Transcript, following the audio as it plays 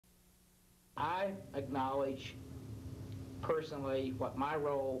I acknowledge personally what my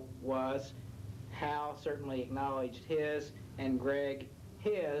role was. Hal certainly acknowledged his, and Greg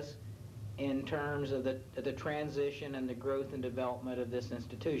his, in terms of the transition and the growth and development of this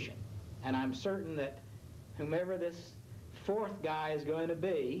institution. And I'm certain that whomever this fourth guy is going to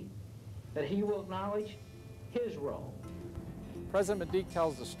be, that he will acknowledge his role. President Maidique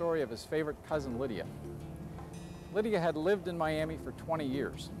tells the story of his favorite cousin, Lydia. Lydia had lived in Miami for 20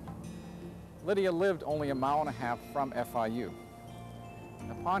 years. Lydia lived only a mile and a half from FIU.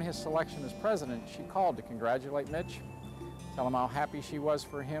 Upon his selection as president, she called to congratulate Mitch, tell him how happy she was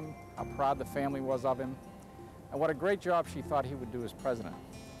for him, how proud the family was of him, and what a great job she thought he would do as president.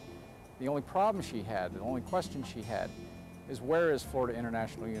 The only problem she had, the only question she had, is where is Florida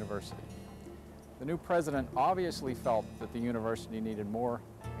International University? The new president obviously felt that the university needed more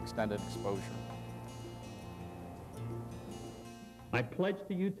extended exposure. I pledge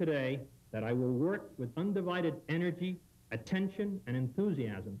to you today that I will work with undivided energy, attention, and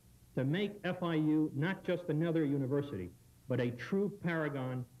enthusiasm to make FIU not just another university, but a true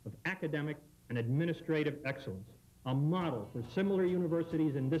paragon of academic and administrative excellence, a model for similar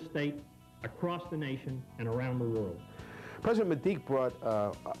universities in this state, across the nation, and around the world. President Maidique brought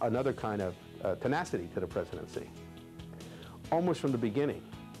another kind of tenacity to the presidency. Almost from the beginning,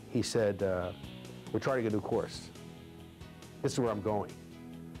 he said, we're charting a new course. This is where I'm going,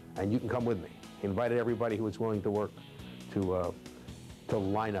 and you can come with me. He invited everybody who was willing to work to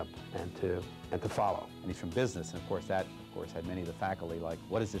line up and to follow. And he's from business, and of course that had many of the faculty like,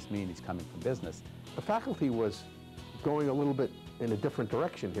 what does this mean he's coming from business? The faculty was going a little bit in a different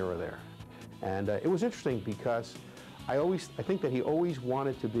direction here or there. And it was interesting because I think that he always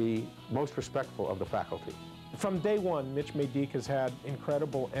wanted to be most respectful of the faculty. From day one, Mitch Maidique has had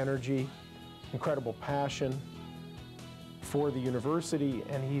incredible energy, incredible passion for the university,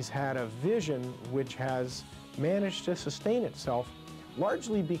 and he's had a vision which has managed to sustain itself,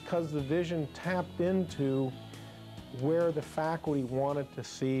 largely because the vision tapped into where the faculty wanted to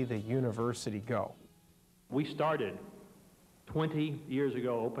see the university go. We started 20 years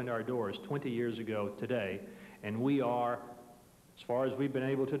ago, opened our doors 20 years ago today, and we are, as far as we've been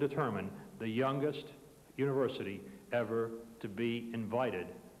able to determine, the youngest university ever to be invited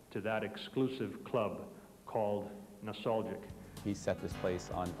to that exclusive club called Nostalgic. He set this place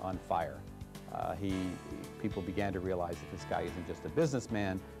on fire. People began to realize that this guy isn't just a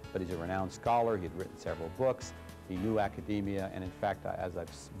businessman, but he's a renowned scholar. He had written several books. He knew academia, and in fact,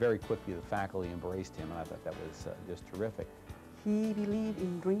 very quickly the faculty embraced him, and I thought that was just terrific. He believed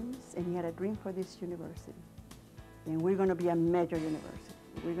in dreams, and he had a dream for this university. And we're going to be a major university.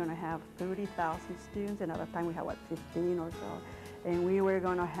 We're going to have 30,000 students, and at the time we had, what, 15 or so. And we were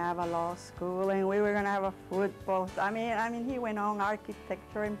going to have a law school, and we were going to have a football. I mean, he went on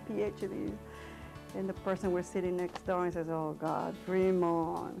architecture and PhDs. And the person was sitting next door and says, oh God, dream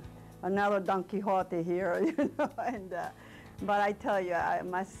on. Another Don Quixote here, you know. And, but I tell you, I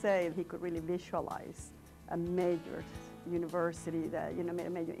must say he could really visualize a major university that, you know, made a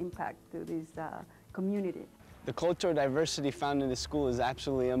major impact to this community. The cultural diversity found in the school is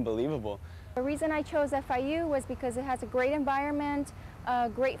absolutely unbelievable. The reason I chose FIU was because it has a great environment,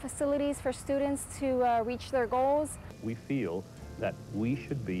 great facilities for students to reach their goals. We feel that we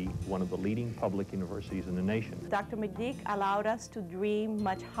should be one of the leading public universities in the nation. Dr. Maidique allowed us to dream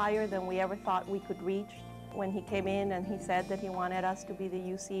much higher than we ever thought we could reach. When he came in and he said that he wanted us to be the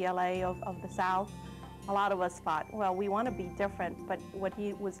UCLA of the South, a lot of us thought, well, we want to be different, but what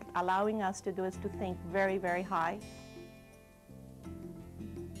he was allowing us to do is to think very, very high.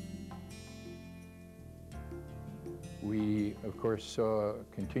 We, of course, saw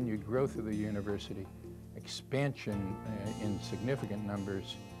continued growth of the university, expansion in significant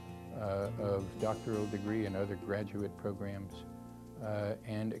numbers of doctoral degree and other graduate programs,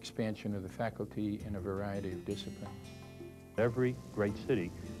 and expansion of the faculty in a variety of disciplines. Every great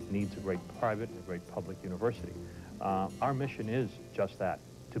city needs a great private and a great public university. Our mission is just that,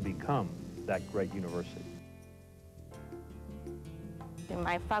 to become that great university.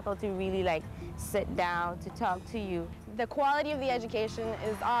 My faculty really sit down to talk to you. The quality of the education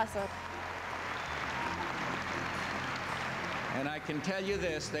is awesome. And I can tell you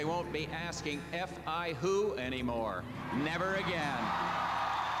this, they won't be asking F.I. who anymore. Never again.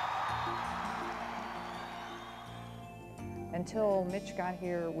 Until Mitch got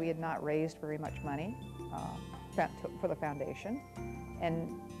here, we had not raised very much money for the foundation.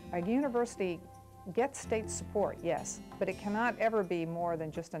 And a university gets state support, yes, but it cannot ever be more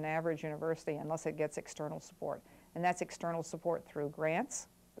than just an average university unless it gets external support. And that's external support through grants,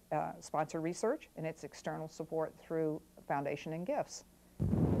 sponsored research, and it's external support through foundation and gifts.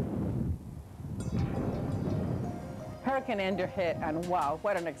 Hurricane Andrew hit, and wow,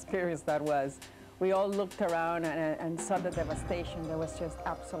 what an experience that was. We all looked around and saw the devastation. That was just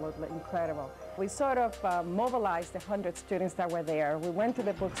absolutely incredible. We sort of mobilized the 100 students that were there. We went to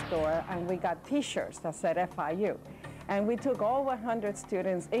the bookstore and we got T-shirts that said FIU. And we took all 100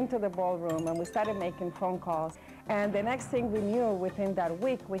 students into the ballroom and we started making phone calls. And the next thing we knew, within that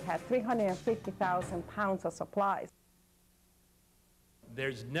week, we had 350,000 pounds of supplies.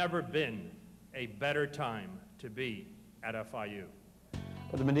 There's never been a better time to be at FIU.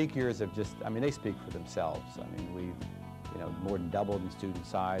 Well, the Maidique years have just, I mean, they speak for themselves. I mean, we've, more than doubled in student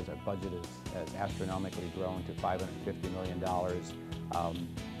size. Our budget has astronomically grown to $550 million.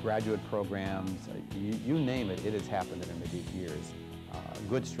 Graduate programs, you name it, it has happened in the Maidique years.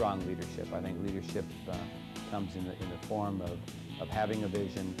 Good, strong leadership. I think leadership comes in the form of having a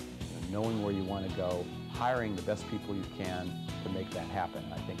vision, knowing where you want to go, hiring the best people you can to make that happen.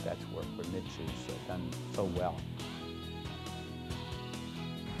 I think that's where Mitch has done so well.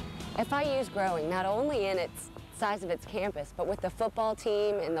 FIU is growing, not only in its size of its campus, but with the football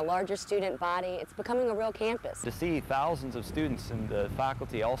team and the larger student body, it's becoming a real campus. To see thousands of students and the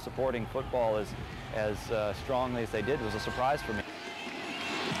faculty all supporting football as strongly as they did was a surprise for me.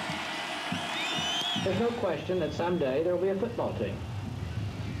 There's no question that someday there will be a football team.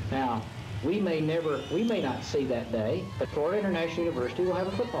 Now, we may not see that day, but Florida International University will have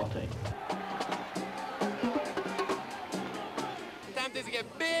a football team. Time to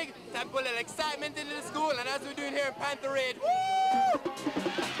get big, time to put a little excitement into the school, and that's what we're doing here in Panther Ridge. Woo!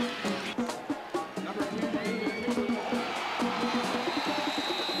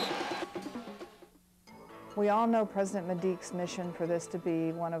 We all know President Maidique's mission for this to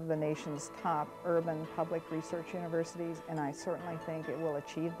be one of the nation's top urban public research universities, and I certainly think it will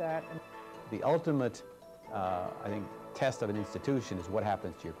achieve that. The ultimate, I think, test of an institution is what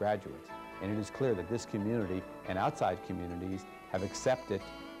happens to your graduates. And it is clear that this community and outside communities have accepted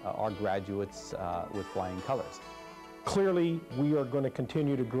our graduates with flying colors. Clearly, we are going to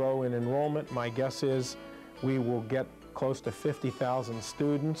continue to grow in enrollment. My guess is we will get close to 50,000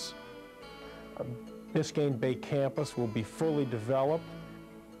 students. Biscayne Bay campus will be fully developed.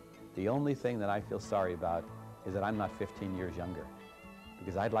 The only thing that I feel sorry about is that I'm not 15 years younger,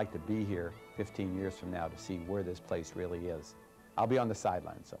 because I'd like to be here 15 years from now to see where this place really is. I'll be on the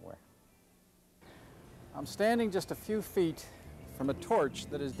sideline somewhere. I'm standing just a few feet from a torch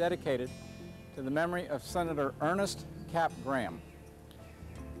that is dedicated to the memory of Senator Ernest Cap Graham.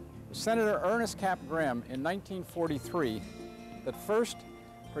 Senator Ernest Cap Graham in 1943 that first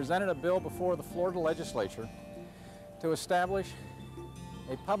presented a bill before the Florida legislature to establish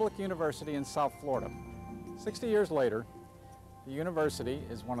a public university in South Florida. 60 years later, the university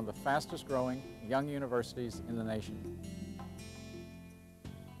is one of the fastest growing young universities in the nation.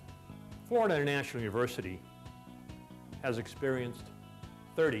 Florida International University has experienced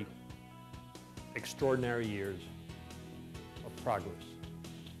 30 extraordinary years of progress.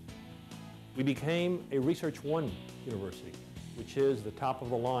 We became a Research One university, which is the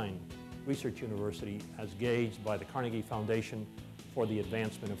top-of-the-line research university as gauged by the Carnegie Foundation for the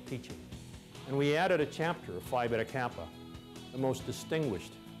Advancement of Teaching. And we added a chapter of Phi Beta Kappa, the most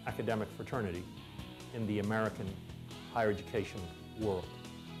distinguished academic fraternity in the American higher education world.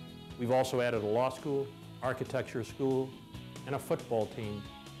 We've also added a law school, architecture school, and a football team,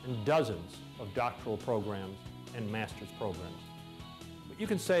 and dozens of doctoral programs and master's programs. But you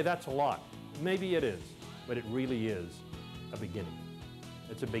can say that's a lot. Maybe it is, but it really is a beginning.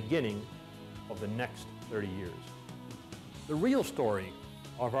 It's a beginning of the next 30 years. The real story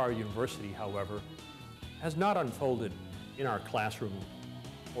of our university, however, has not unfolded in our classrooms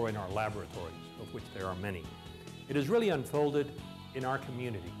or in our laboratories, of which there are many. It has really unfolded in our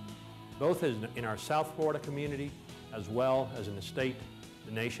community, both in our South Florida community, as well as in the state,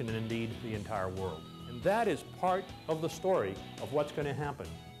 the nation, and indeed the entire world. And that is part of the story of what's going to happen.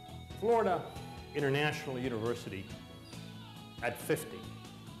 Florida International University at 50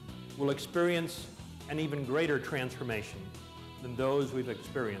 will experience an even greater transformation than those we've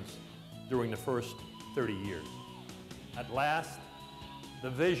experienced during the first 30 years. At last, the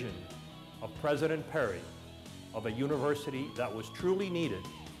vision of President Perry of a university that was truly needed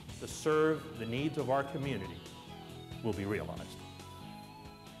to serve the needs of our community will be realized.